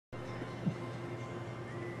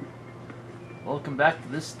Welcome back to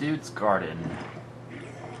this dude's garden.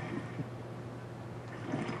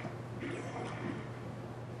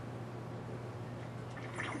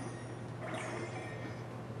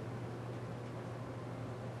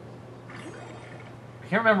 I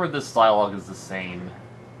can't remember if this dialogue is the same.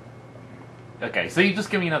 Okay, so you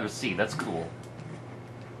just give me another seed. That's cool.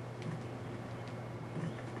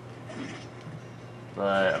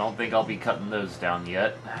 But I don't think I'll be cutting those down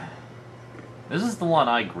yet. This is the one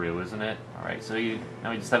I grew, isn't it? Alright, so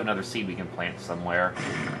now we just have another seed we can plant somewhere.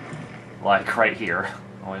 Like right here.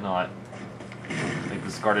 Why not? Make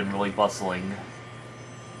this garden really bustling.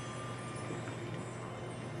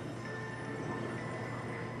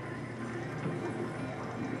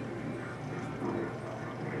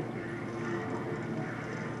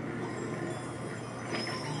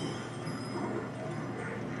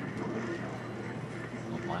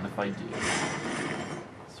 Don't mind if I do.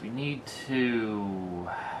 So we need to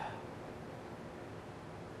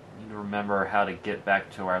remember how to get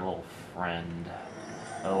back to our little friend.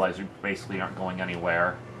 Otherwise we basically aren't going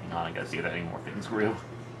anywhere. Hang on, I gotta see if any more things grew.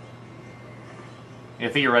 Yeah,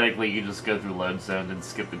 theoretically you just go through load zones and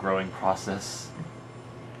skip the growing process.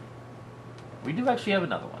 We do actually have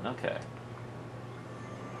another one, okay.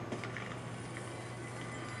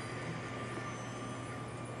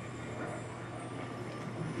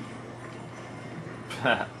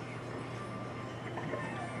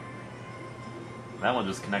 That one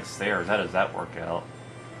just connects stairs. How does that work out?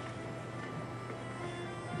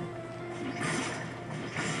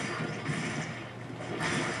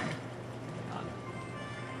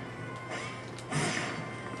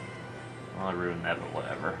 Well, I ruined that, but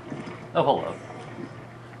whatever. Oh, hello.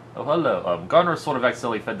 Oh, hello. Gardner sort of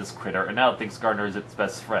accidentally fed this critter, and now it thinks Gardner is its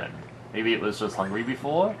best friend. Maybe it was just hungry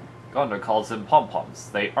before? Gardner calls them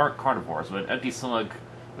pom-poms. They aren't carnivores, but an empty stomach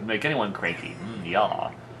would make anyone cranky.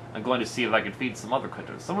 Yeah. I'm going to see if I can feed some other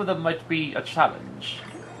critters. Some of them might be a challenge.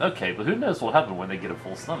 Okay, but who knows what'll happen when they get a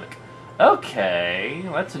full stomach. Okay,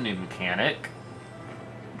 that's a new mechanic.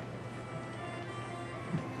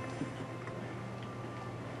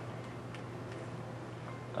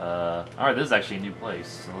 Alright, this is actually a new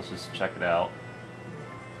place, so let's just check it out.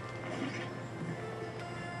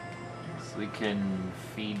 So we can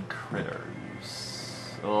feed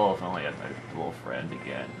critters. Oh, if only I had my little friend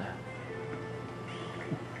again.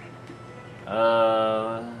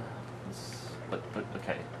 But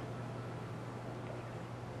okay.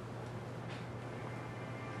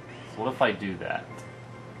 So what if I do that?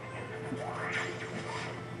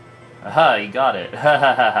 Aha, you got it. Ha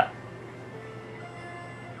ha ha ha.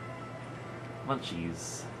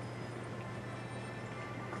 Munchies.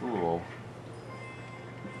 Cool.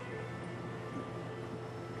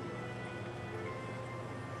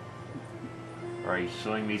 Are you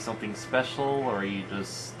showing me something special, or are you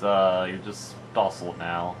just, you're just docile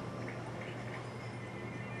now?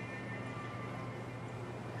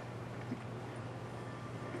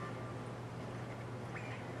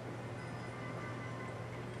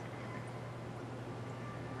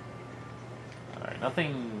 Alright,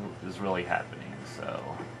 nothing is really happening, so...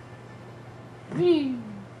 Whee!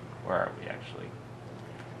 Where are we, actually?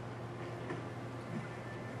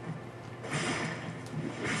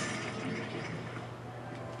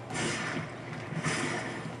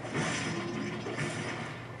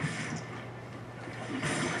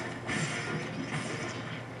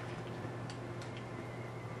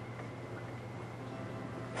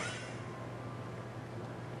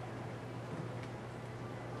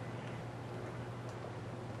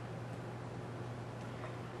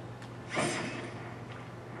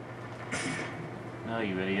 No,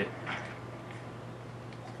 you idiot.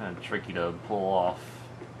 It's kind of tricky to pull off.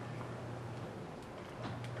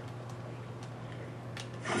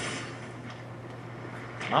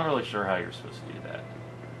 Not really sure how you're supposed to do that.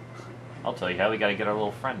 I'll tell you how. We gotta get our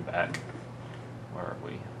little friend back. Where are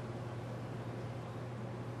we?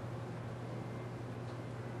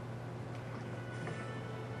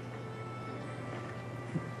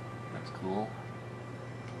 That's cool.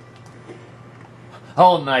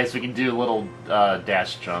 Oh, nice. We can do a little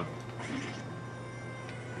dash jump.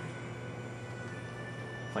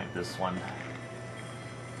 Plant this one.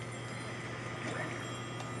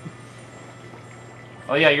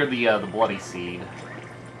 Oh yeah, you're the bloody seed.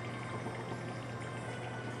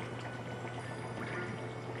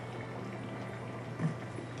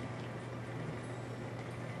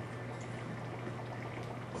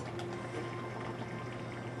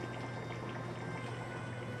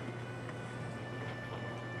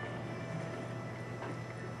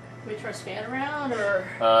 We try to scan around, or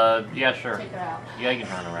yeah, sure. take it out? Yeah, you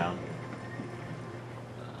can turn around.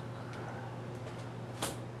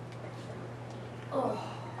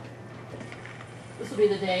 will be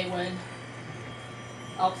the day when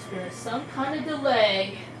I'll experience some kind of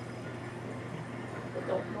delay that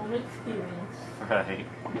don't want to experience. Right.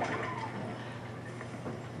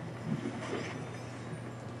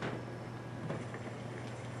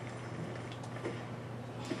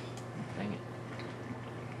 Dang it.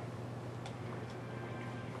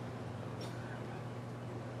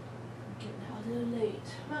 Getting out a little late.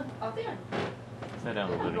 Well, out there. Sit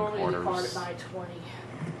down in the living Normally the car at quarters. 9:20.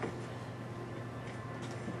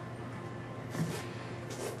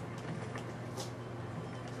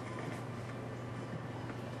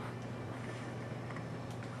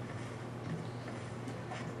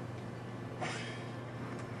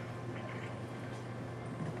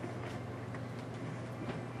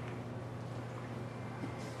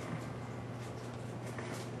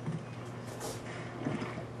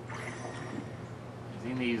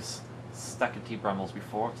 Seen these Stackety brambles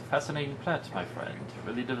before? It's a fascinating plant, my friend.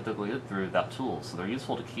 Really difficult to get through without tools, so they're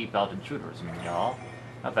useful to keep out intruders, y'all.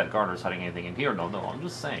 Not that Garner's hiding anything in here, no, I'm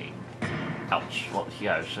just saying. Ouch. Well,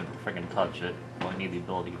 yeah, I shouldn't freaking touch it. Well, I need the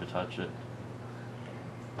ability to touch it.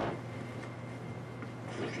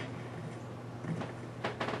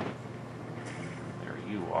 There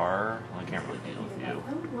you are. Well, I can't really deal with you.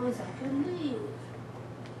 Who was I gonna leave?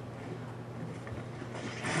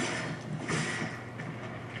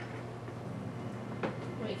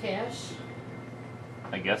 Wait, cash?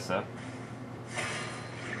 I guess so.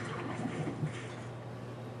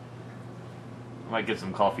 I might get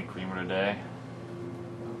some coffee creamer today.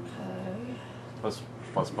 Okay.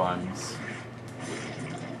 Plus buns.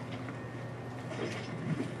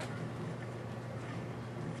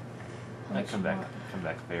 How I much come you back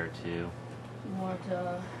want? fair too. You want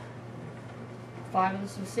 5 and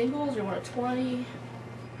some singles, or you want a 20?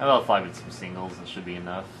 How about 5 and some singles? That should be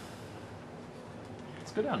enough.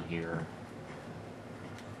 Let's go down here.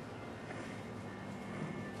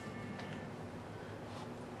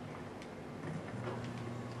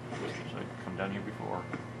 Should I come down here before?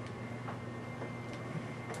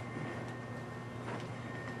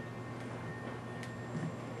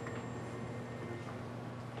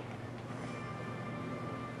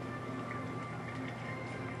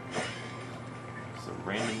 It's a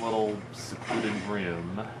random little secluded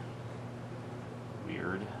room.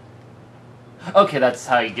 Weird. Okay, that's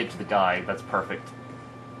how you get to the guy. That's perfect.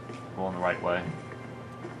 Going the right way.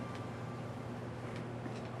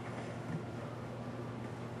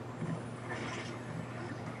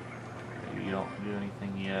 Maybe you don't do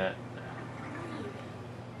anything yet.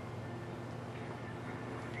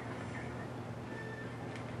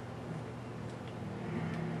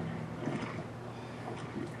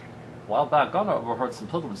 A while back, Ghana overheard some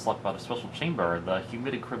pilgrims talk about a special chamber, the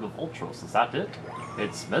humidity crib of ULTROS. Is that it?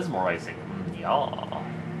 It's mesmerizing. Yeah.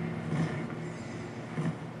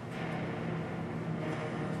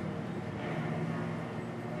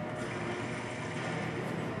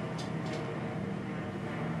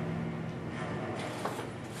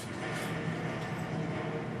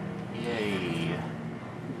 Yay.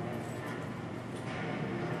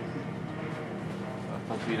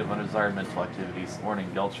 Complete of undesired mental activities.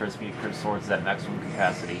 Warning, the ULTROS media crib swords at maximum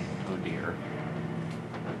capacity. Oh dear.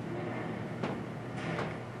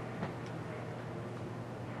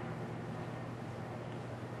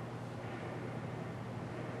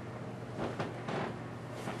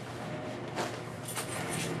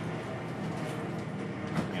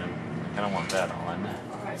 I kinda want that on.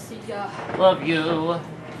 Alright, see ya. Love you! You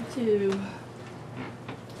too.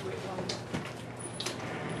 Wait, one.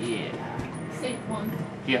 Yeah. Save one.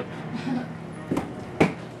 Yep.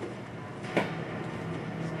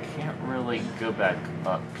 Can't really go back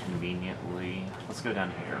up conveniently. Let's go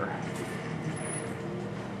down here.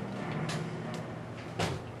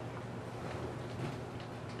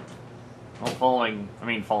 Well, following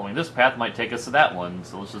this path might take us to that one,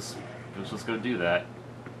 so let's just go do that.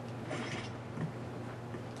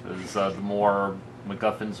 Because the more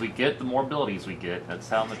MacGuffins we get, the more abilities we get. That's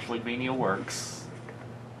how Metroidvania works.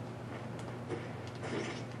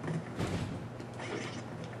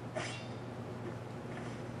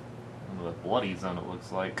 A bloody zone, it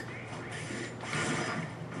looks like.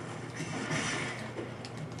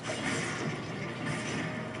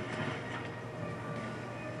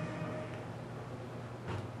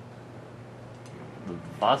 The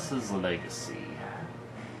boss's legacy.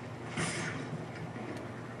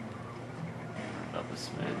 Up a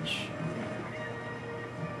smidge.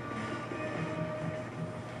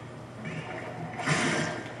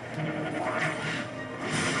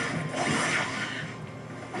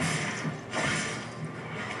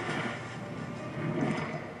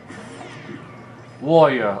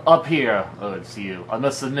 Warrior, up here! Oh, it's you. I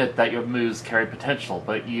must admit that your moves carry potential,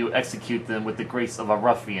 but you execute them with the grace of a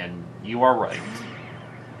ruffian. You are right.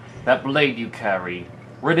 That blade you carry,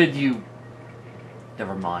 where did you...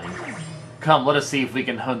 Never mind. Come, let us see if we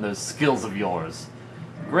can hone those skills of yours.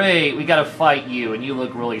 Great, we gotta fight you, and you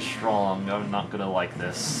look really strong. I'm not gonna like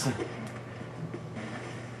this.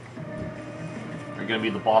 You're gonna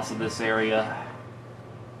be the boss of this area.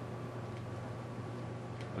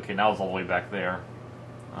 Okay, now it's all the way back there.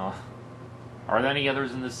 Are there any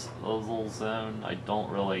others in this little zone? I don't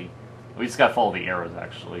really... We just gotta follow the arrows,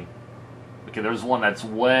 actually. Okay, there's one that's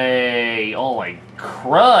way... Oh my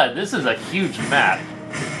crud! This is a huge map.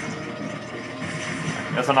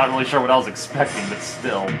 I guess I'm not really sure what I was expecting, but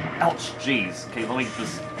still. Ouch, jeez. Okay, let me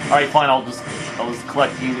just... Alright, fine, I'll just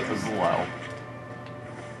collect you as well.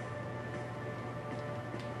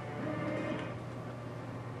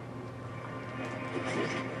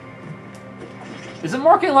 Is it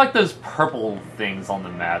marking like those purple things on the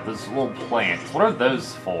map? Those little plants. What are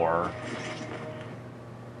those for?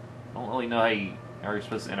 I don't really know how you're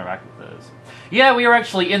supposed to interact with those. Yeah, we are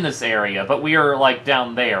actually in this area, but we are, like,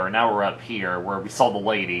 down there, and now we're up here, where we saw the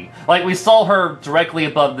lady. Like, we saw her directly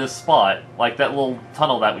above this spot. Like, that little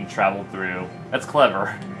tunnel that we traveled through. That's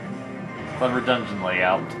clever. Clever dungeon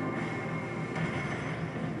layout.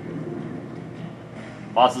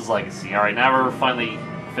 Boss's Legacy. Alright, now we're finally...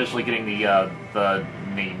 officially getting the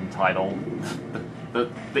name title,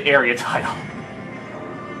 the area title.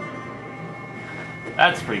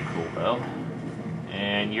 That's pretty cool though.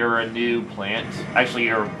 And you're a new plant. Actually,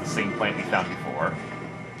 you're the same plant we found before.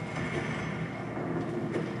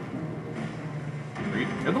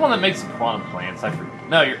 You're the one that makes piranha plants.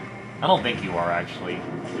 No, you're. I don't think you are actually.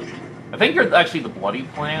 I think you're actually the bloody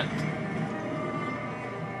plant.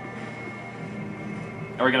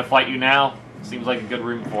 Are we gonna fight you now? Seems like a good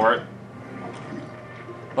room for it.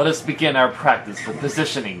 Let us begin our practice with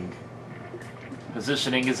positioning.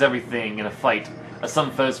 Positioning is everything in a fight, as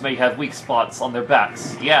some foes may have weak spots on their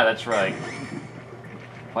backs. Yeah, that's right.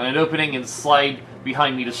 Find an opening and slide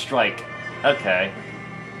behind me to strike. Okay.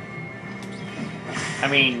 I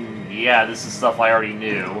mean, yeah, this is stuff I already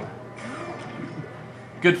knew.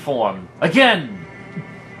 Good form. Again!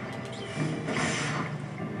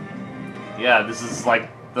 Yeah, this is like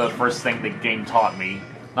the first thing the game taught me.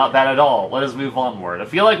 Not bad at all. Let us move onward. I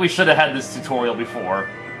feel like we should have had this tutorial before.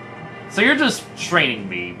 So you're just training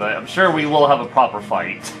me, but I'm sure we will have a proper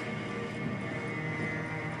fight.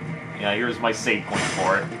 Yeah, here's my save point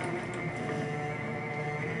for it.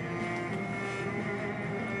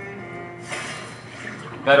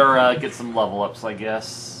 Better get some level ups, I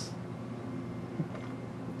guess.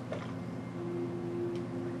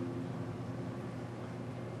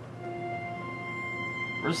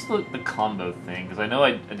 Where's the combo thing? Because I know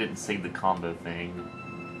I didn't save the combo thing.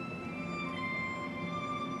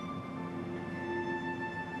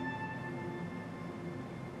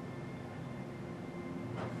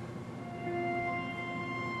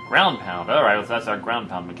 Ground pound. Alright, well, that's our ground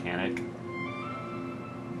pound mechanic.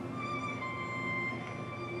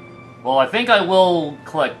 Well, I think I will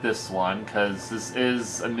collect this one, because this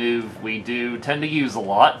is a move we do tend to use a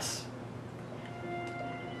lot.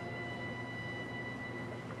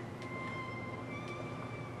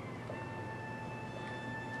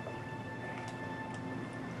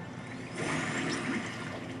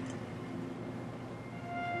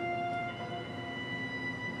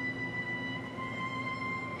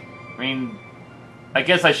 I mean, I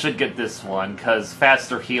guess I should get this one, because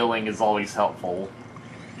faster healing is always helpful.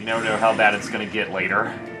 You never know how bad it's going to get later.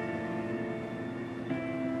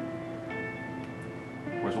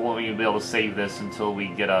 Of course, we won't even be able to save this until we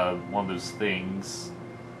get one of those things.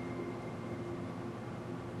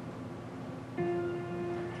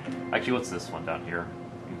 Actually, what's this one down here?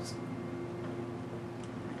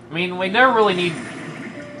 I mean, we never really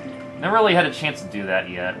had a chance to do that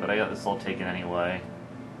yet, but I got this all taken anyway.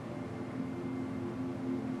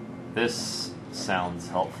 This sounds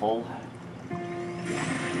helpful.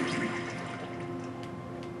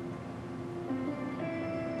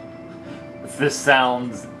 This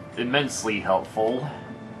sounds immensely helpful.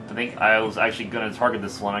 I think I was actually going to target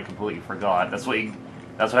this one. I completely forgot. That's what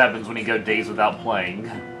happens when you go days without playing.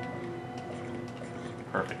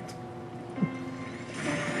 Perfect.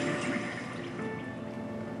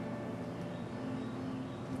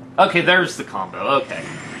 Okay, there's the combo. Okay.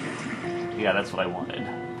 Yeah, that's what I wanted.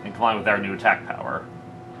 And combined with our new attack power.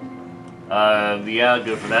 Yeah,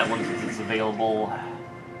 go for that one since it's available.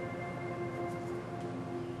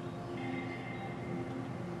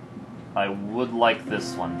 I would like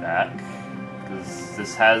this one back, because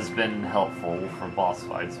this has been helpful for boss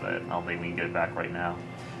fights, but I don't think we can get it back right now.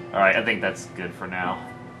 Alright, I think that's good for now.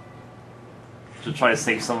 Should try to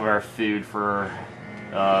save some of our food for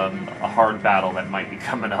a hard battle that might be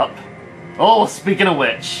coming up. Oh, speaking of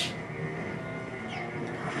which...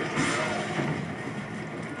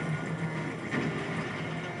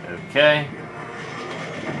 Okay.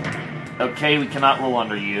 Okay, we cannot roll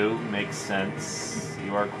under you. Makes sense.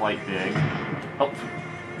 You are quite big. Oh.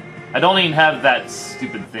 I don't even have that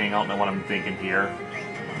stupid thing. I don't know what I'm thinking here.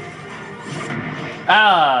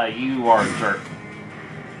 Ah, you are a jerk.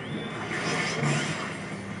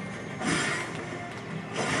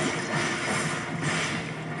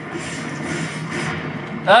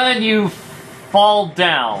 And you fall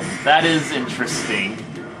down. That is interesting.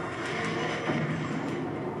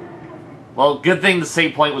 Well, good thing the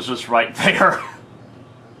save point was just right there.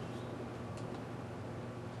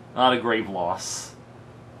 Not a grave loss.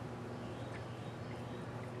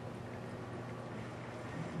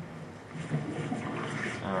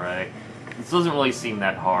 Alright. This doesn't really seem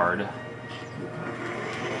that hard.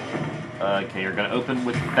 Okay, you're gonna open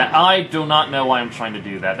with that. I do not know why I'm trying to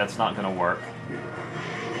do that. That's not gonna work.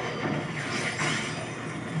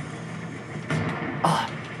 Ah,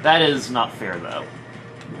 that is not fair, though.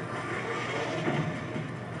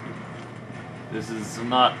 This is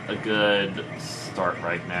not a good start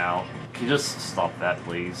right now. Can you just stop that,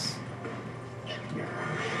 please?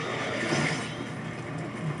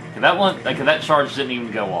 Okay, that one, okay, that charge didn't even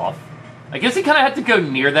go off. I guess you kind of have to go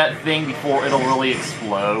near that thing before it'll really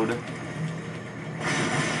explode.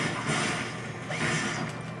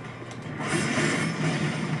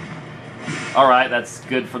 Alright, that's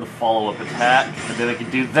good for the follow-up attack. And then I can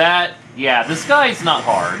do that. Yeah, this guy's not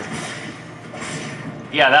hard.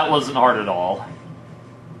 Yeah, that wasn't hard at all.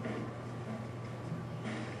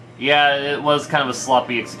 Yeah, it was kind of a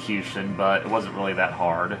sloppy execution, but it wasn't really that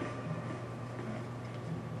hard.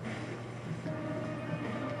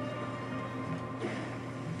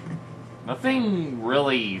 Nothing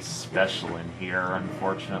really special in here,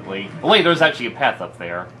 unfortunately. Oh wait, there's actually a path up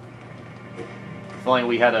there. If only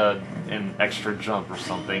we had an extra jump or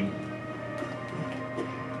something.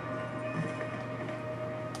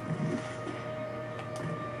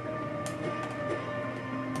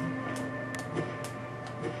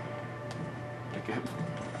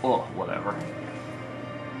 Oh, whatever.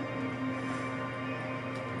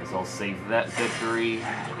 Guess I'll save that victory.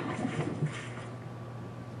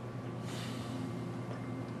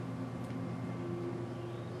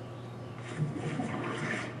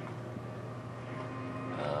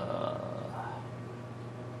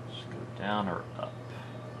 Should go down or up?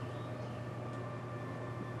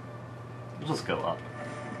 Let's go up.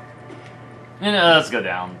 Let's go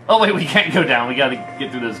down. Oh wait, we can't go down. We gotta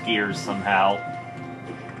get through those gears somehow.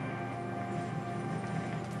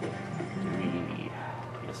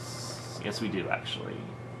 Yes, we do, actually.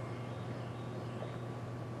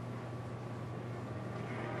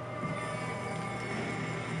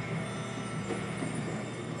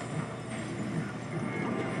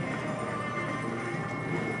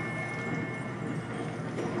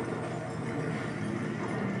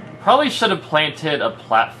 Probably should have planted a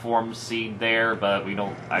platform seed there, but we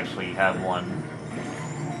don't actually have one.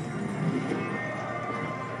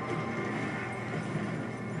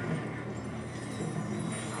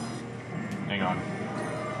 Hang on.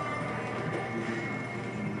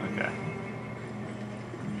 Okay.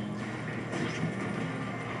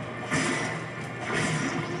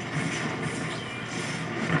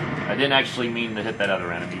 I didn't actually mean to hit that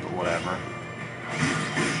other enemy, but whatever.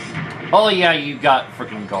 Oh yeah, you got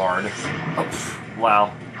frickin' guard. Oh, pff,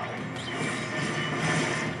 wow.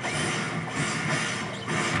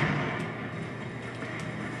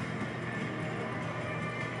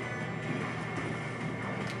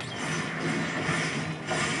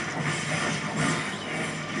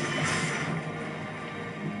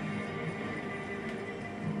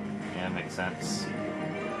 Yeah, makes sense.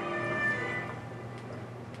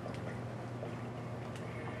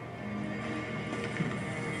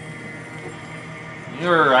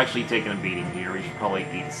 You're actually taking a beating here. We should probably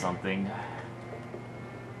eat something.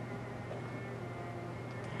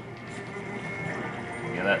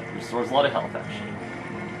 Yeah, that restores a lot of health, actually.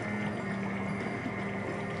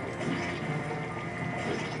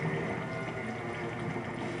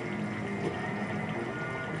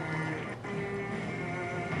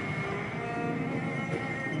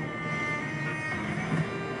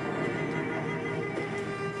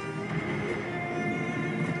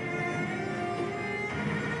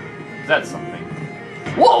 That's something.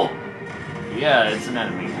 Whoa! Yeah, it's an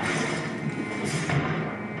enemy.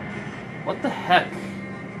 What the heck?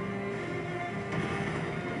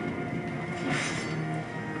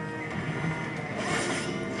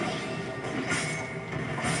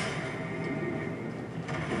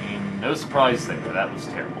 No surprise there. That was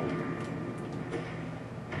terrible.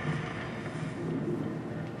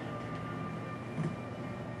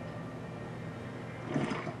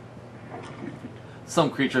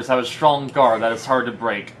 Some creatures have a strong guard that is hard to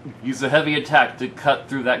break. Use a heavy attack to cut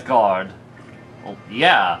through that guard. Well,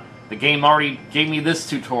 yeah. The game already gave me this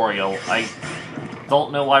tutorial. I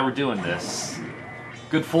don't know why we're doing this.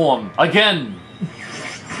 Good form. Again!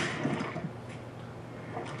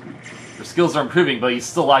 Your skills are improving, but you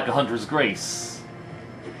still lack a Hunter's Grace.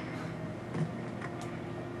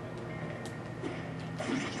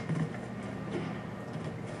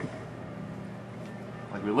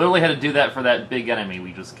 Like, we literally had to do that for that big enemy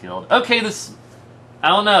we just killed. Okay, this... I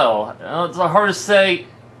don't know. It's hard to say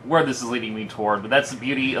where this is leading me toward, but that's the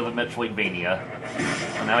beauty of a Metroidvania.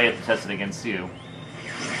 So now we have to test it against you.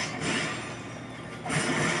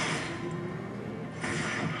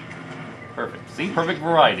 Perfect. See? Perfect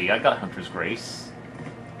variety. I got Hunter's Grace.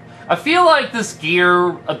 I feel like this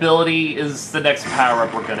gear ability is the next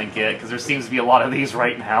power-up we're gonna get, because there seems to be a lot of these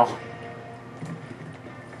right now.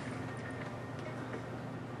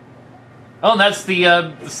 Oh, and that's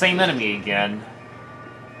the same enemy again.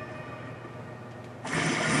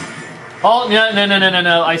 Oh,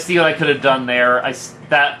 no. I see what I could have done there. I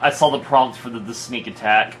saw the prompt for the sneak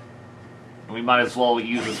attack. We might as well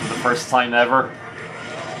use this for the first time ever.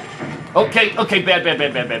 Okay, bad.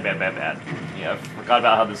 Yeah, I forgot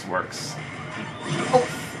about how this works. Oh,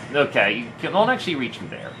 okay, you won't actually reach me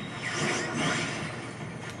there.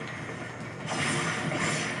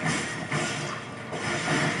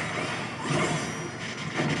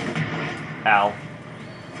 Ow.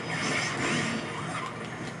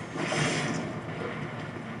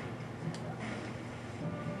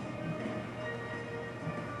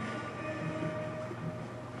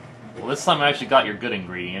 Well, this time I actually got your good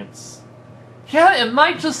ingredients. Yeah, it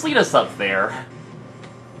might just lead us up there.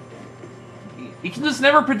 You can just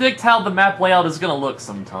never predict how the map layout is gonna look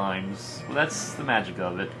sometimes. Well, that's the magic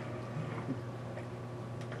of it.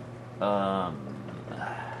 I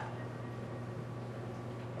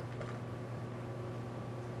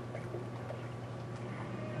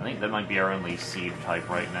think that might be our only seed type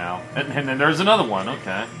right now. And then there's another one,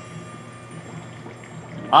 okay.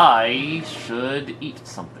 I should eat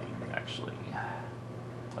something, actually.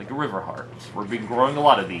 Like a river heart. We've been growing a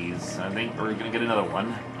lot of these. I think we're gonna get another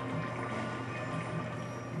one.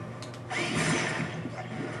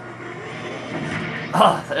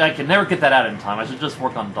 I can never get that out in time. I should just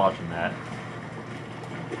work on dodging that.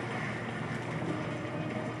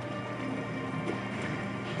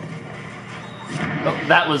 Oh,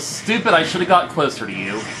 that was stupid. I should have got closer to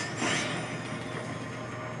you.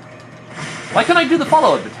 Why couldn't I do the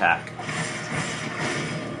follow-up attack?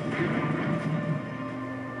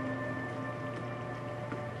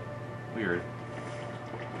 Weird.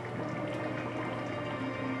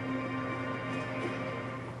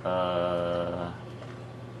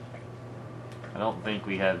 I don't think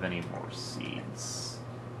we have any more seeds.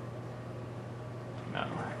 No.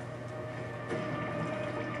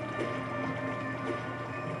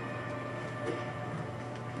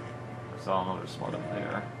 I saw another spot up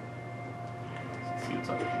there. Let's see what's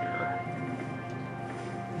up here.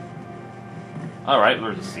 Alright,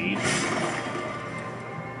 there's a seed.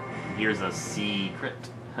 Here's a secret.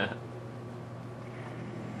 There's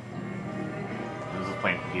a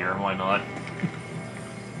plant here, why not?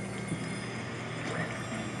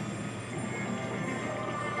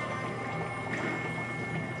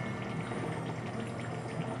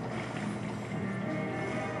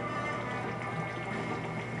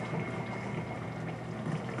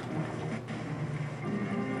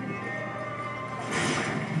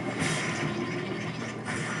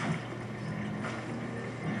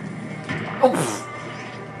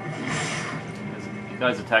 You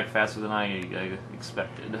guys attack faster than I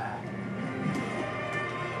expected. Well,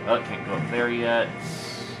 can't go up there yet. I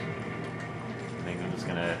think I'm just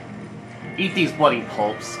gonna eat these bloody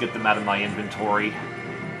pulps, get them out of my inventory.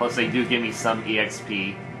 Plus, they do give me some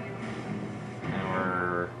EXP.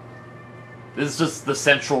 And this is just the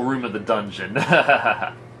central room of the dungeon.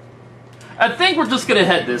 I think we're just gonna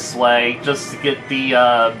head this way, just to get the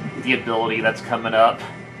ability that's coming up.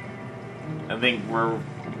 I think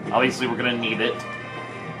obviously we're gonna need it.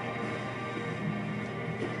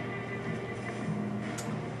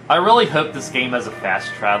 I really hope this game has a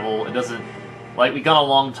fast travel. It doesn't... Like, we gone a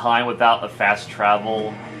long time without a fast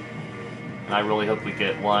travel. And I really hope we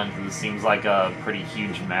get one, because it seems like a pretty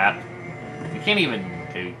huge map. We can't even...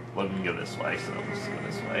 Okay, well, we can go this way, so let's go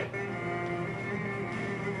this way.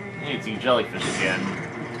 I need to see jellyfish again.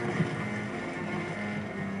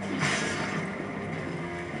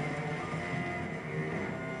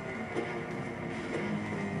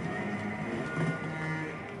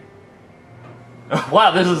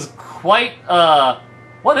 Wow, this is quite,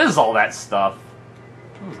 what is all that stuff?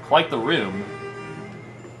 This is quite the room.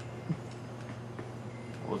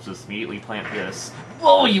 Let's just immediately plant this.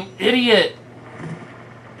 Whoa, you idiot!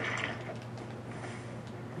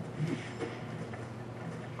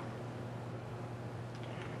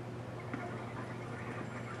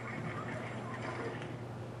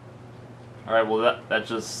 Alright, well that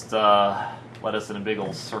just, led us in a big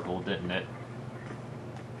old circle, didn't it?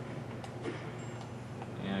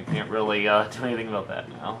 Yeah, I can't really, do anything about that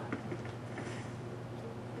now.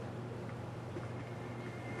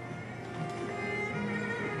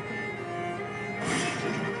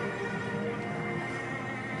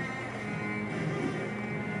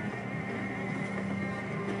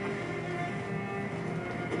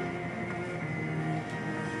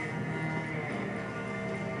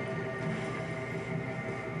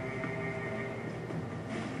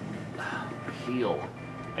 Heal.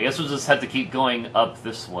 I guess we'll just have to keep going up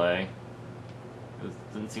this way. It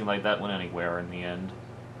didn't seem like that went anywhere in the end.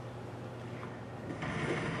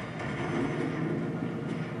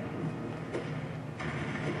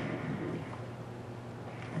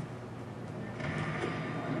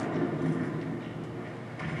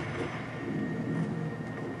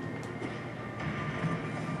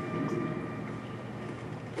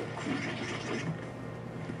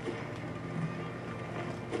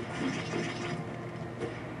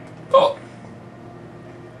 Oh!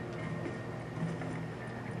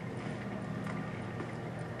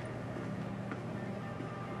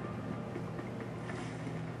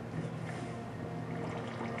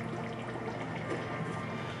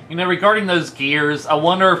 You know, regarding those gears, I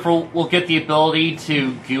wonder if we'll get the ability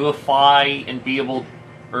to gooify and be able,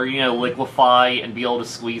 or, you know, liquefy and be able to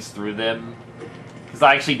squeeze through them. Because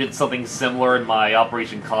I actually did something similar in my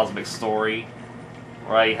Operation Cosmic story,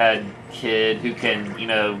 where I had Kid who can, you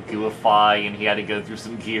know, gooify, and he had to go through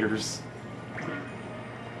some gears.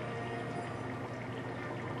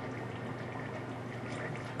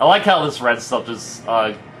 I like how this red stuff just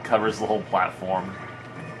covers the whole platform.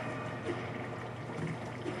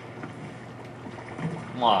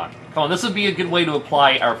 Come on. Come on, this would be a good way to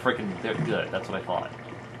apply our frickin' good. That's what I thought.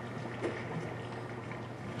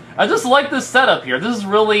 I just like this setup here. This is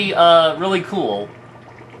really, really cool.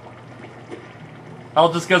 How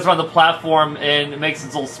it just goes around the platform and it makes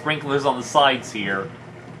its little sprinklers on the sides here.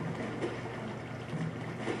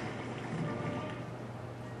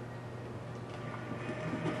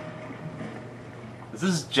 This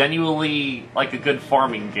is genuinely like a good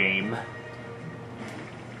farming game.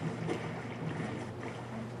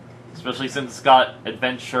 Especially since it's got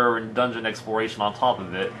adventure and dungeon exploration on top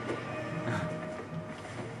of it.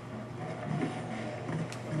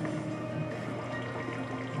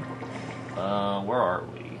 Where are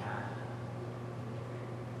we?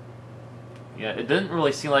 Yeah, it didn't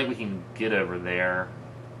really seem like we can get over there.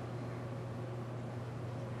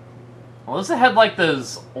 Unless it had like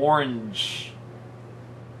those orange...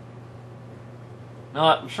 No,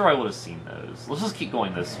 I'm sure I would have seen those. Let's just keep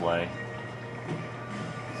going this way.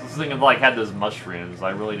 I was thinking of like had those mushrooms. I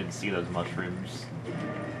really didn't see those mushrooms.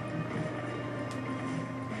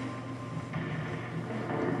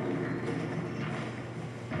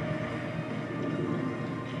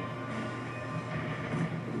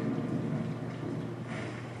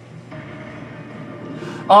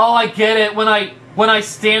 Oh, I get it. When I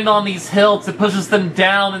stand on these hilts, it pushes them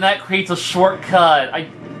down, and that creates a shortcut.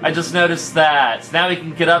 I just noticed that. So now we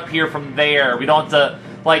can get up here from there. We don't have to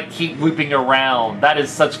like keep looping around. That is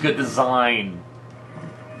such good design.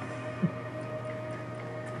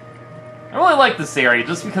 I really like this area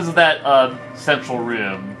just because of that central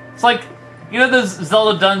room. It's like, you know those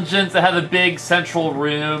Zelda dungeons that have a big central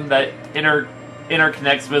room that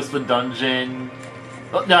interconnects with the dungeon?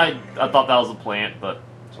 Oh, no, I thought that was a plant, but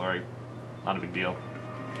sorry, not a big deal.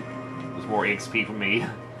 It was more XP for me.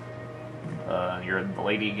 You're the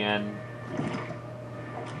lady again.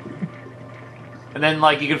 And then,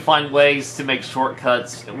 like, you can find ways to make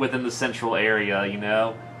shortcuts within the central area, you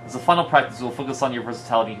know? As a final practice, we'll focus on your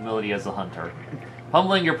versatility and humility as a hunter.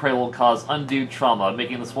 Humbling your prey will cause undue trauma,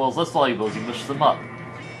 making the spoils less valuable as you mush them up.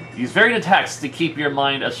 Use varied attacks to keep your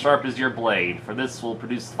mind as sharp as your blade, for this will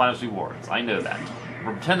produce the finest rewards. I know that.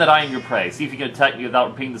 Or pretend that I am your prey. See if you can attack me without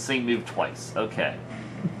repeating the same move twice. Okay.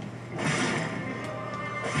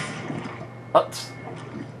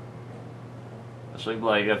 Especially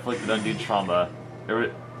blade, afflicted undue trauma.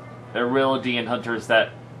 There are reality in hunters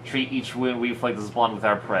that treat each wound we inflict as a bond with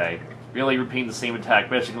our prey. Really repeating the same attack,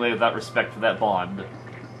 basically without respect for that bond.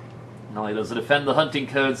 Not only does it offend the hunting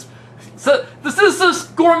codes, so this is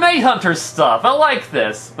just gourmet hunter stuff. I like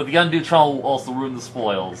this, but the undue trauma will also ruin the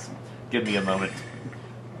spoils. Give me a moment.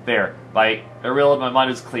 There. I realize my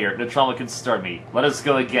mind is clear. No trauma can stir me. Let us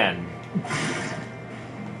go again.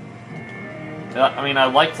 I mean,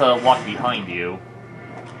 I'd like to walk behind you.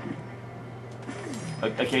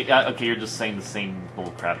 Okay, okay, you're just saying the same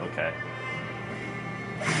bullcrap, okay.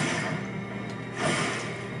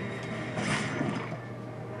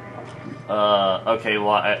 Okay,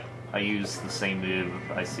 well, I used the same move.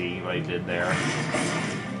 I see what I did there.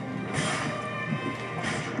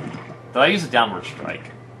 Did I use a downward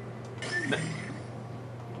strike?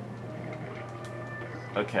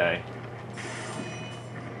 Okay.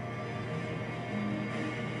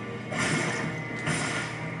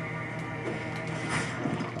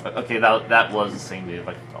 Okay, that was the same move.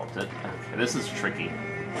 I felt it. Okay, this is tricky.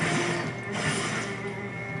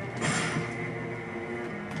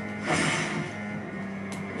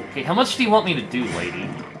 Okay, how much do you want me to do, lady?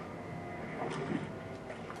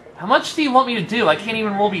 How much do you want me to do? I can't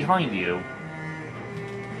even roll behind you.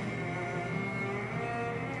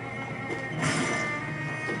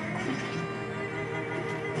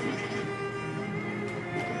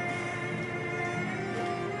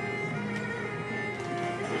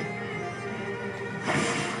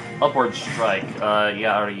 Upward strike.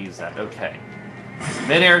 Yeah, I already used that. Okay.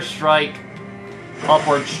 Mid-air strike.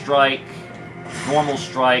 Upward strike. Normal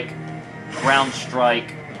strike. Ground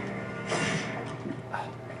strike.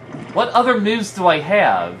 What other moves do I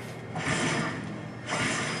have?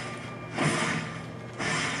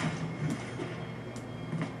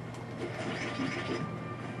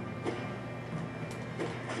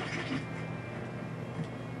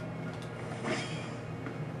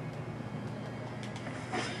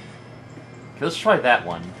 Okay, let's try that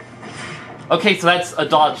one. Okay, so that's a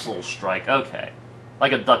dodge little strike. Okay.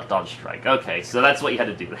 Like a duck dodge strike. Okay, so that's what you had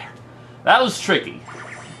to do there. That was tricky.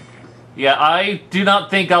 Yeah, I do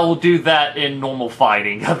not think I will do that in normal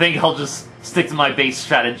fighting. I think I'll just stick to my base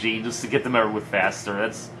strategy just to get them over with faster.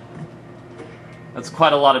 That's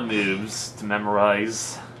quite a lot of moves to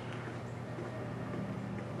memorize.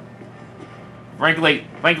 Frankly,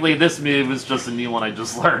 this move is just a new one I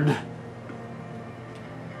just learned.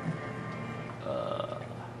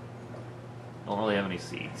 Don't really have any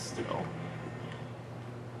seeds still.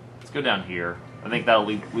 Let's go down here. I think that'll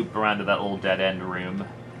loop around to that little dead-end room.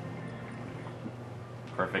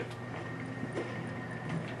 Perfect.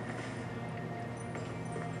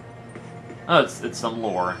 Oh, it's some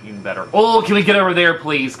lore. Even better. Oh, can we get over there,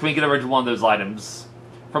 please? Can we get over to one of those items?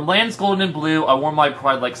 From lands golden and blue, I wore my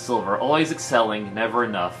pride like silver, always excelling, never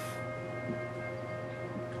enough.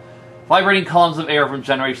 Vibrating columns of air from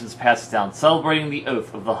generations passed down, celebrating the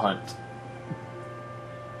oath of the hunt.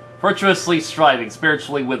 Virtuously striving,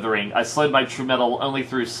 spiritually withering, I slowed my true metal only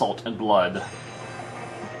through salt and blood.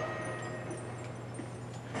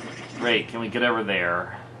 Great, can we get over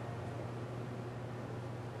there?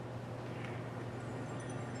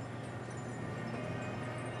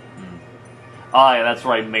 Ah, yeah, that's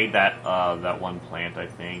where I made that, that one plant, I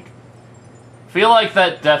think. Feel like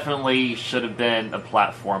that definitely should have been a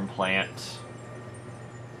platform plant.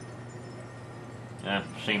 Yeah,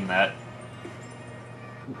 shame that.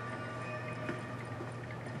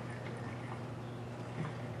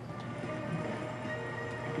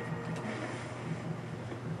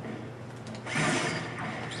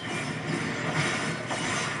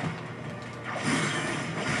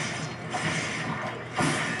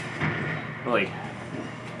 Really.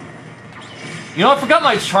 You know, I forgot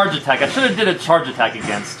my charge attack. I should have did a charge attack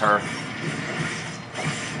against her.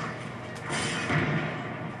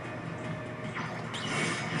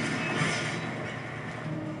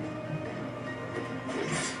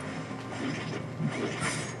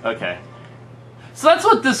 Okay. So that's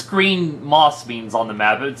what this green moss means on the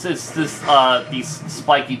map. It's this, these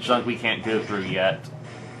spiky junk we can't go through yet.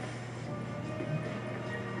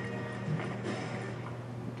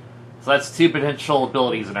 So that's two potential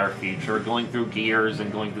abilities in our future, going through gears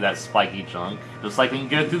and going through that spiky junk. Just like we can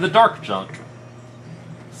go through the dark junk.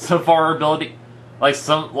 So far our ability, like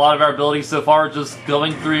a lot of our abilities so far are just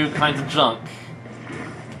going through kinds of junk.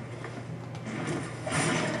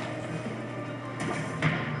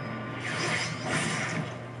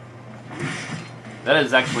 That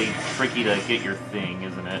is actually tricky to get your thing,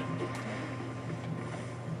 isn't it?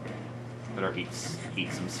 Better eat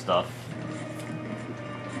some stuff.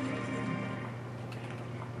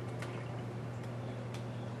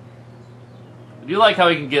 I do like how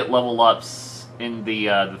we can get level ups in the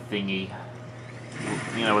thingy,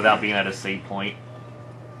 you know, without being at a save point.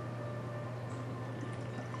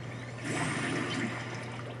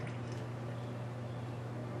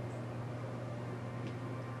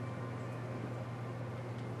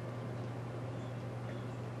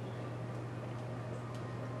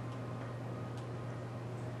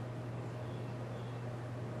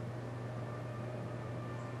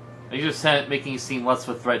 They just making you seem less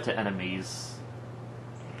of a threat to enemies.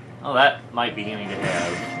 Oh, that might be handy to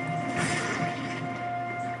have.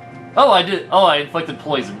 Oh, I did. Oh, I inflicted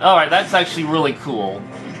poison. Alright, that's actually really cool.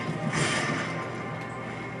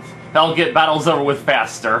 That'll get battles over with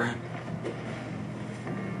faster.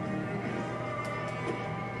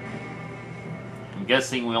 I'm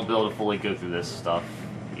guessing we won't be able to fully go through this stuff.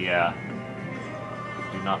 Yeah.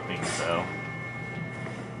 Do not think so.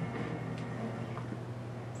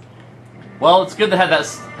 Well, it's good to have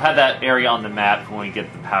that area on the map when we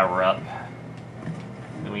get the power up.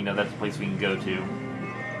 And we know that's the place we can go to.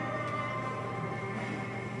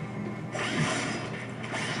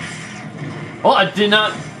 Well, I did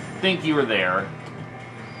not think you were there.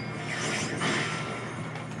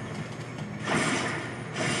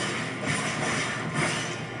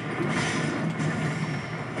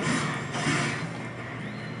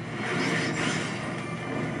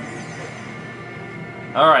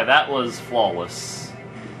 Alright, that was flawless.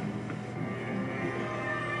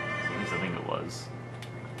 At least I think it was.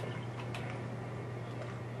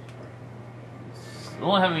 We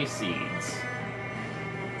don't have any seeds.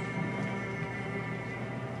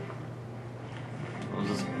 We'll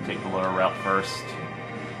just take the lower route first.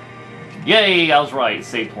 Yay, I was right,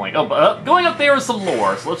 save point. Oh, but going up there is some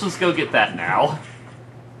lore, so let's just go get that now.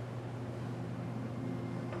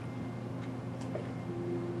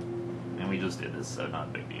 We just did this, so not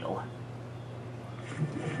a big deal.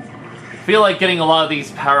 I feel like getting a lot of these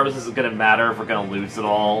powers isn't going to matter if we're going to lose it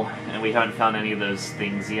all, and we haven't found any of those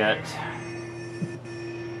things yet.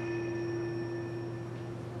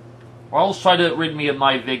 Warls tried to rid me of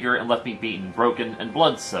my vigor and left me beaten, broken, and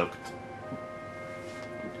blood-soaked.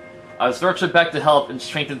 I was nurtured back to health and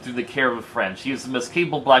strengthened through the care of a friend. She was the most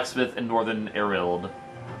capable blacksmith in Northern Erild.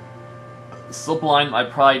 Still blind, my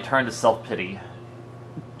pride turned to self-pity.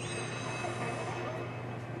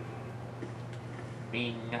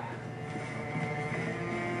 Bing.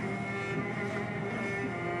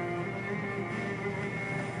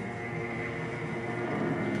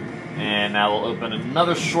 And now we'll open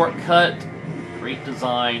another shortcut. Great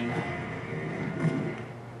design.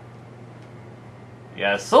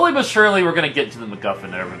 Yeah, slowly but surely we're gonna get to the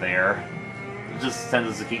MacGuffin over there. It just sends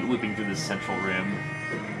us to keep looping through this central room.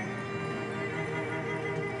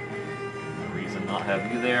 No reason not have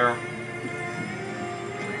you there.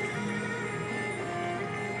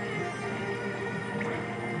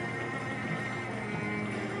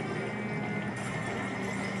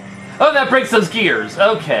 Oh, that breaks those gears.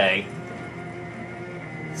 Okay.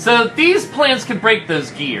 So these plants can break those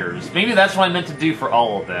gears. Maybe that's what I meant to do for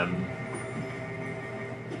all of them.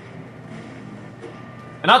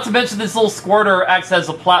 And not to mention this little squirter acts as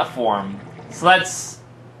a platform. So that's...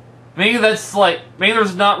 Maybe that's like... Maybe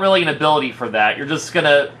there's not really an ability for that. You just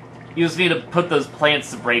need to put those plants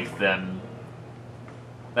to break them.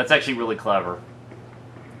 That's actually really clever.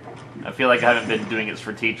 I feel like I haven't been doing it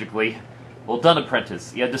strategically. Well done,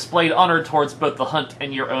 apprentice. You have displayed honor towards both the hunt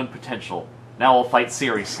and your own potential. Now we'll fight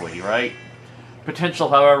seriously, right? Potential,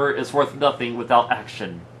 however, is worth nothing without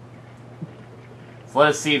action. So let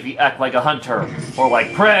us see if you act like a hunter, or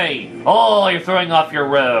like prey! Oh, you're throwing off your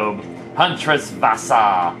robe! Huntress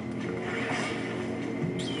Vasa!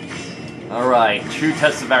 Alright, true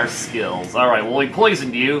test of our skills. Alright, well we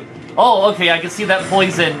poisoned you. Oh, okay, I can see that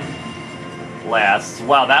poison lasts.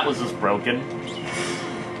 Wow, that was just broken.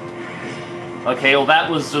 Okay, well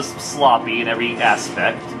that was just sloppy in every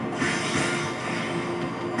aspect.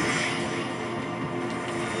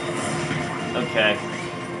 Okay.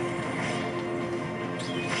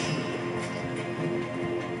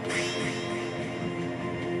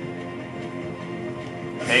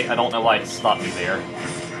 Okay, I don't know why it stopped me there.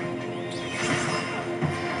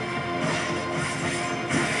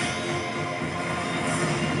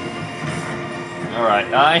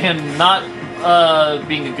 Alright, I am not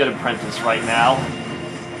being a good apprentice right now.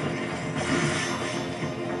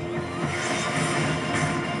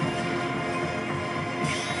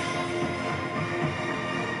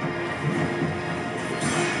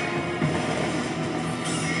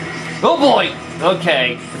 Oh boy!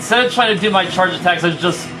 Okay, instead of trying to do my charge attacks, I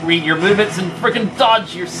just read your movements and frickin'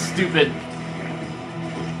 dodge, you're stupid.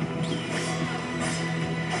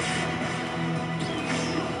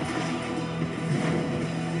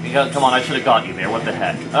 Come on, I should have got you there, what the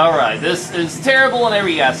heck. Alright, this is terrible in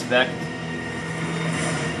every aspect.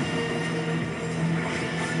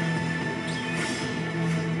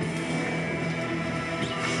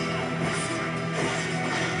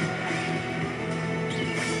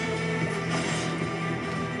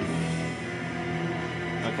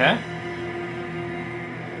 Okay.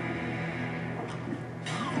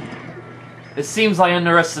 It seems I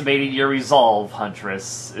underestimated your resolve,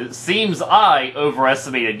 Huntress. It seems I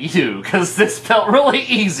overestimated you, because this felt really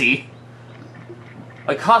easy.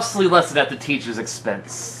 A costly lesson at the teacher's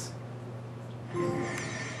expense.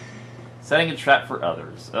 Setting a trap for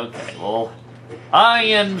others. Okay, well, I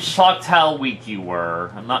am shocked how weak you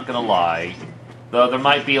were. I'm not gonna lie. Though there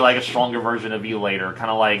might be like a stronger version of you later,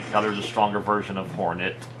 kind of like how there's a stronger version of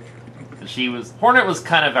Hornet. Hornet was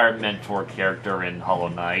kind of our mentor character in Hollow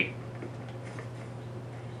Knight.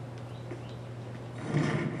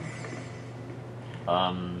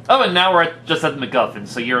 Oh, and now we're just at the MacGuffin,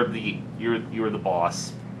 so you were the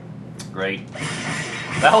boss. Great.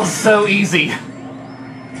 That was so easy.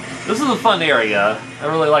 This is a fun area. I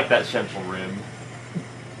really like that central room.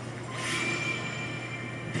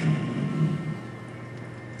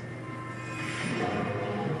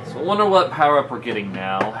 So I wonder what power-up we're getting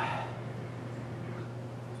now.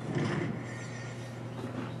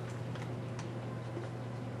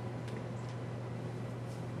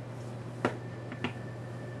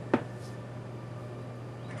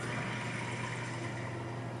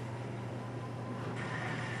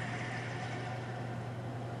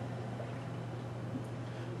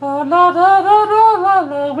 La la la la la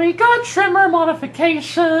la, we got trimmer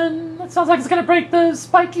modification. That sounds like it's gonna break those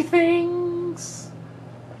spiky things.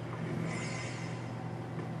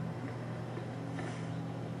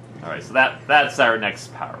 Alright, so that's our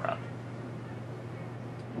next power-up.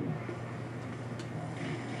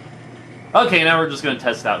 Okay, now we're just gonna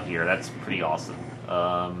test out here. That's pretty awesome.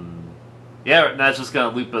 Yeah, that's just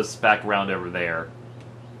gonna loop us back around over there.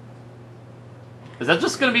 Is that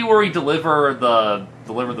just gonna be where we deliver the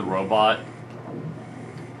robot?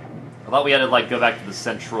 I thought we had to like go back to the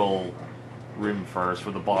central room first,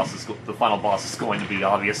 where the final boss is going to be,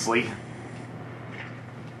 obviously.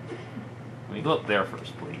 Let me go up there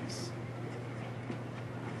first, please.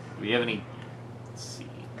 Do we have any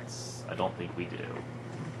seeds? I don't think we do.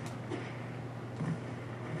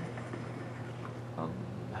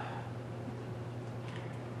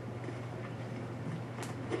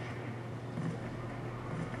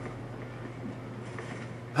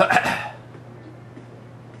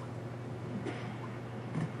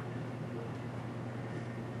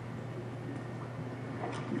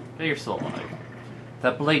 Okay, you're still alive.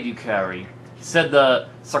 That blade you carry. He said the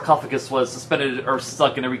sarcophagus was suspended or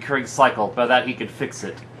stuck in a recurring cycle, by that he could fix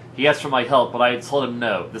it. He asked for my help, but I had told him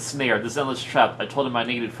no. The snare, this endless trap, I told him I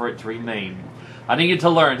needed for it to remain. I needed to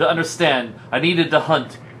learn, to understand. I needed to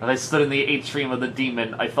hunt. As I stood in the atrium of the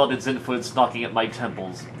demon, I felt its influence knocking at my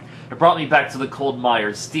temples. It brought me back to the cold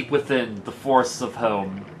mires, deep within the forests of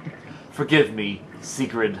home. Forgive me,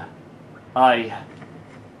 Sigrid.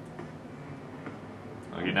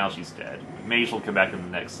 Okay, now she's dead. Maybe she'll come back in the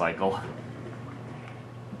next cycle.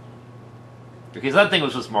 Okay, so that thing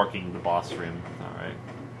was just marking the boss room. Alright.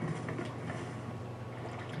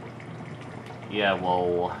 Yeah,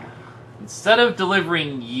 well, instead of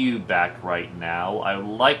delivering you back right now, I would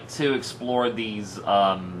like to explore these,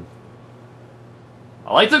 I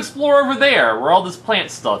like to explore over there, where all this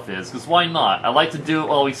plant stuff is, because why not? I like to do it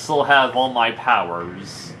while we still have all my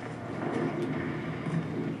powers.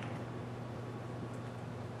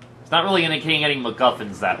 It's not really indicating any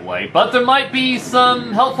MacGuffins that way, but there might be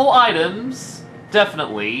some helpful items,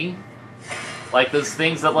 definitely. Like those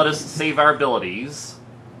things that let us save our abilities.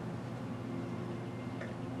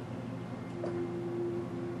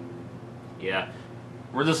 Yeah,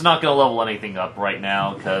 we're just not going to level anything up right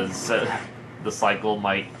now, because the cycle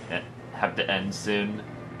might have to end soon.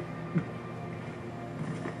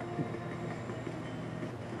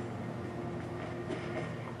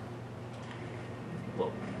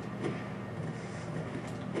 Whoa.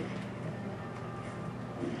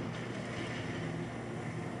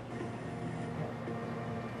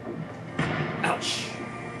 Ouch.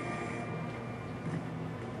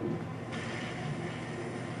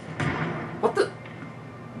 What the?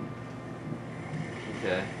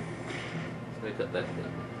 Okay. Let me cut that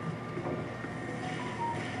down.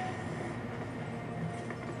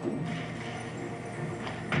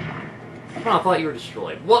 Oh, I thought you were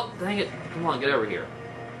destroyed. What? Dang it. Come on, get over here.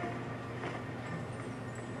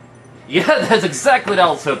 Yeah, that's exactly what I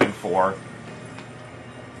was hoping for.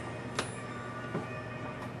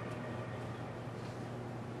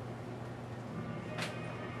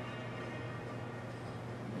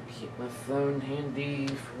 Keep my phone handy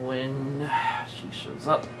for when she shows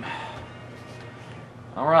up.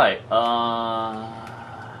 Alright,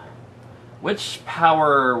 which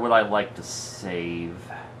power would I like to save?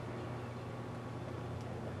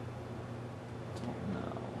 Don't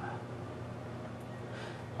know.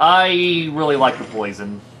 I really like the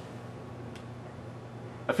poison.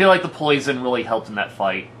 I feel like the poison really helped in that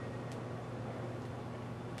fight.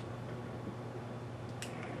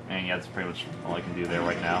 And yeah, that's pretty much all I can do there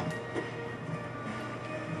right now.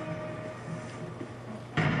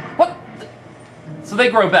 What? So they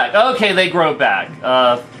grow back. Okay, they grow back.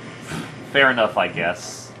 Fair enough, I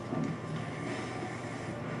guess.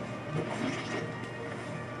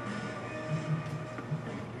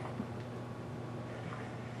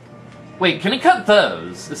 Wait, can it cut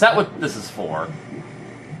those? Is that what this is for?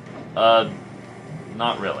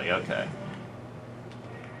 Not really, okay.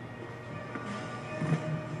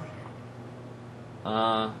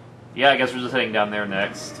 Yeah, I guess we're just heading down there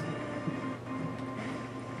next.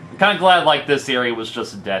 I'm kind of glad, like, this area was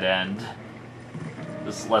just a dead end.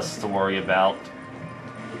 Just less to worry about.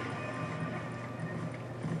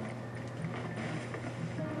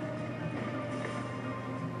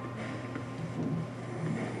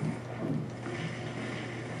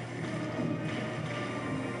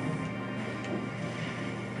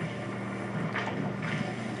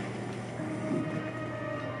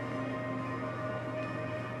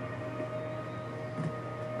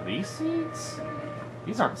 Are these seeds?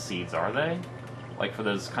 These aren't seeds, are they? Like for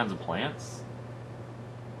those kinds of plants?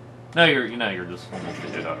 No, you're just almost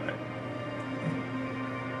it. Okay.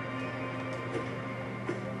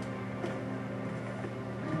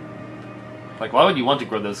 Like, why would you want to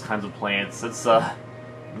grow those kinds of plants? It's they're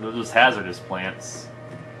just hazardous plants.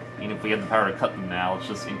 Even if we had the power to cut them now, it's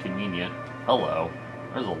just inconvenient. Hello.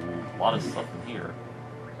 There's a lot of stuff in here.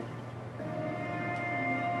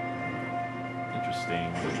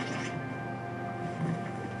 Interesting.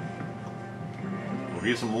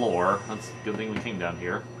 Review some lore. That's a good thing we came down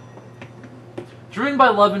here. Driven by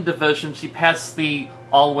love and devotion, she passed the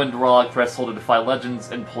All-Wind-Raw threshold to defy legends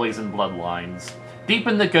and poison bloodlines. Deep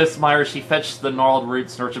in the ghost mire, she fetched the gnarled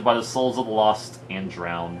roots nurtured by the souls of the lost and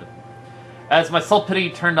drowned. As my self-pity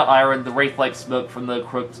turned to iron, the wraith-like smoke from the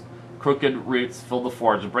crooked roots filled the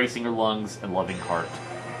forge, embracing her lungs and loving heart.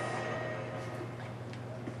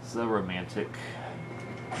 So romantic.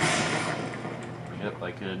 Yep,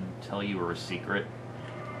 I could tell you a secret.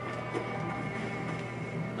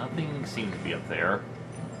 Nothing seems to be up there.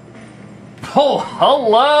 Oh,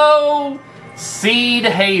 hello! Seed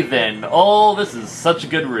Haven. Oh, this is such a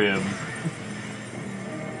good room.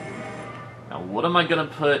 Now, what am I gonna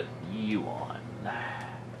put you on?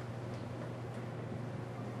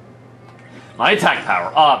 My attack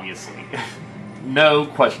power, obviously. No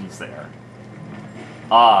questions there.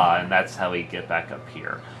 Ah, and that's how we get back up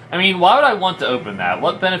here. I mean, why would I want to open that?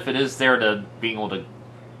 What benefit is there to being able to...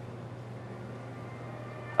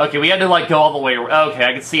 Okay, we had to, like, go all the way... Okay,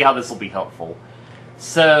 I can see how this will be helpful.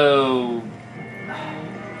 So...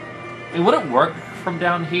 I mean, would it work from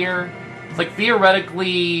down here? It's like,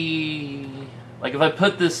 theoretically... Like, if I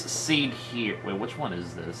put this seed here... Wait, which one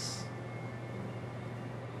is this?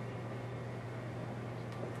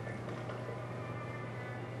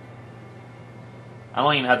 I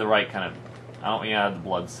don't even have the right kind of... I don't even have the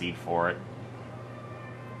blood seed for it.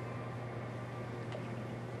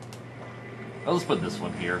 I'll just put this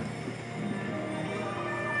one here.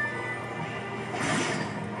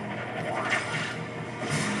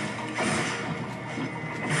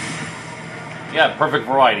 Yeah, perfect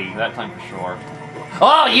variety, that time for sure.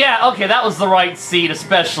 Oh, yeah, okay, that was the right seed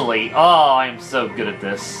especially. Oh, I am so good at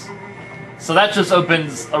this. So that just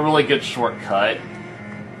opens a really good shortcut.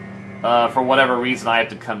 For whatever reason, I have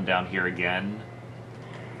to come down here again.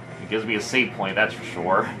 It gives me a save point, that's for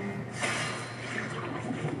sure.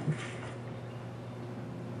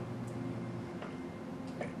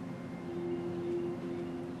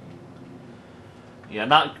 Yeah,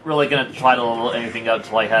 not really gonna try to level anything up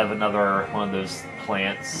till I have another one of those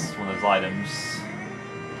plants, one of those items.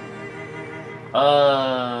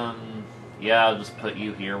 Yeah, I'll just put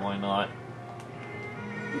you here, why not?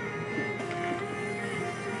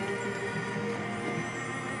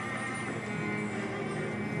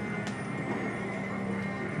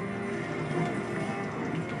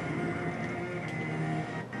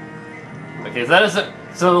 Okay, so that isn't...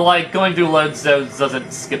 So, like, going through load zones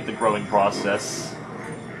doesn't skip the growing process.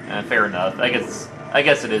 Fair enough. I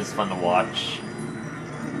guess it is fun to watch.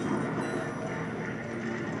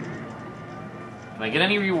 Can I get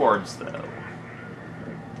any rewards, though?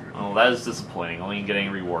 Oh, that is disappointing. I only get any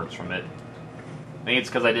rewards from it. Maybe it's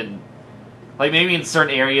because I didn't... Like, maybe in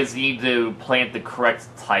certain areas you need to plant the correct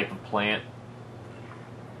type of plant.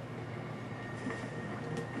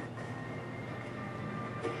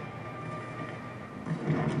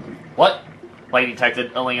 What? Light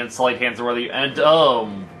detected. Only in slight hands are worthy. And,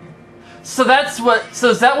 so that's what... So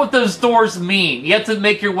is that what those doors mean? You have to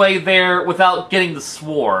make your way there without getting the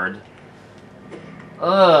sword.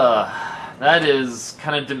 That is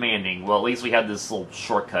kind of demanding. Well, at least we have this little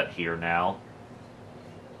shortcut here now.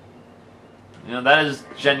 You know, that is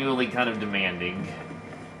genuinely kind of demanding.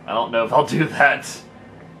 I don't know if I'll do that.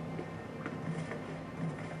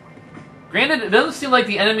 Granted, it doesn't seem like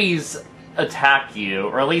the enemies attack you,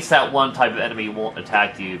 or at least that one type of enemy won't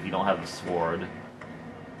attack you if you don't have a sword.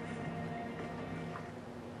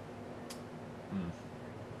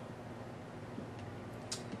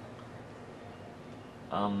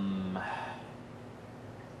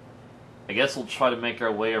 I guess we'll try to make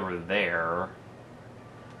our way over there.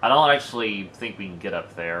 I don't actually think we can get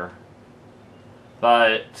up there.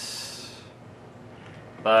 But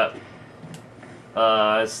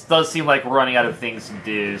it does seem like we're running out of things to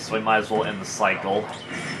do, so we might as well end the cycle.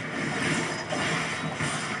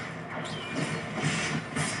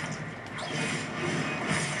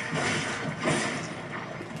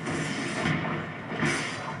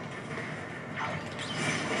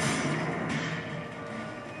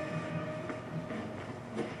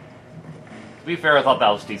 To be fair, I thought that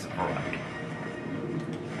was decent variety.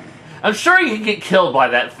 I'm sure you can get killed by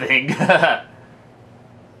that thing. I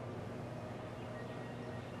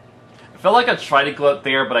felt like I tried to go up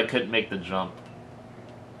there, but I couldn't make the jump.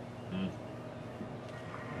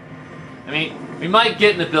 I mean, we might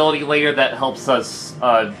get an ability later that helps us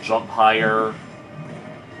jump higher,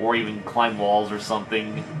 or even climb walls or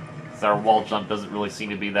something, because our wall jump doesn't really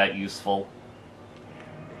seem to be that useful.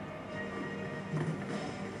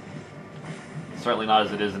 Certainly not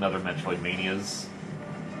as it is in other Metroidvanias.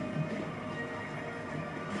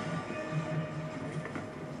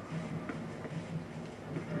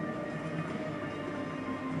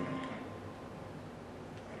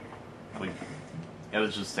 Yeah,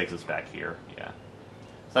 this just takes us back here, yeah.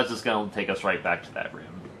 So that's just going to take us right back to that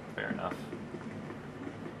room. Fair enough.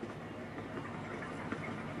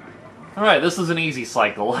 Alright, this is an easy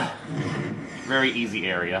cycle. Very easy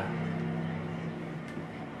area.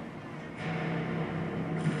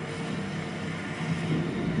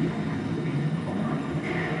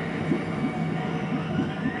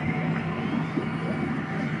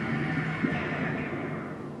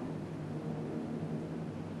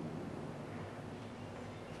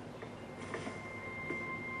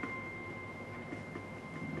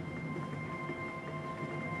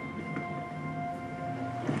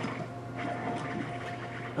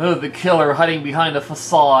 Oh, the killer hiding behind a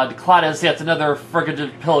facade, clad as yet another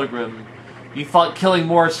fugitive pilgrim. You thought killing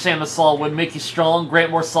more Shamisol would make you strong, grant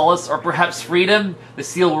more solace, or perhaps freedom? The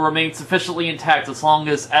seal will remain sufficiently intact as long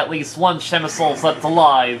as at least one Shamisol is left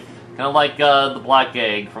alive. Kind of like the Black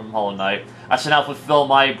Egg from Hollow Knight. I shall now fulfill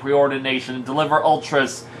my preordination and deliver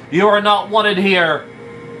ULTROS. You are not wanted here!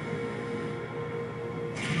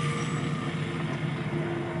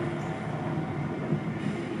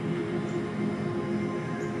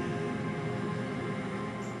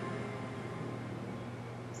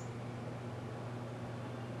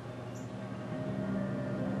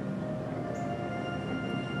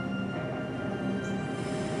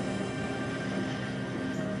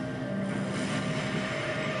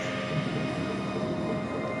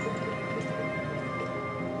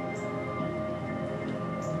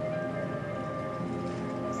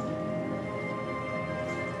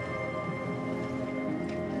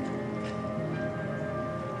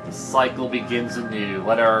 The cycle begins anew.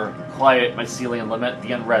 Let our quiet mycelium lament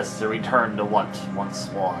the unrest to return to what once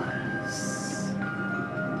was.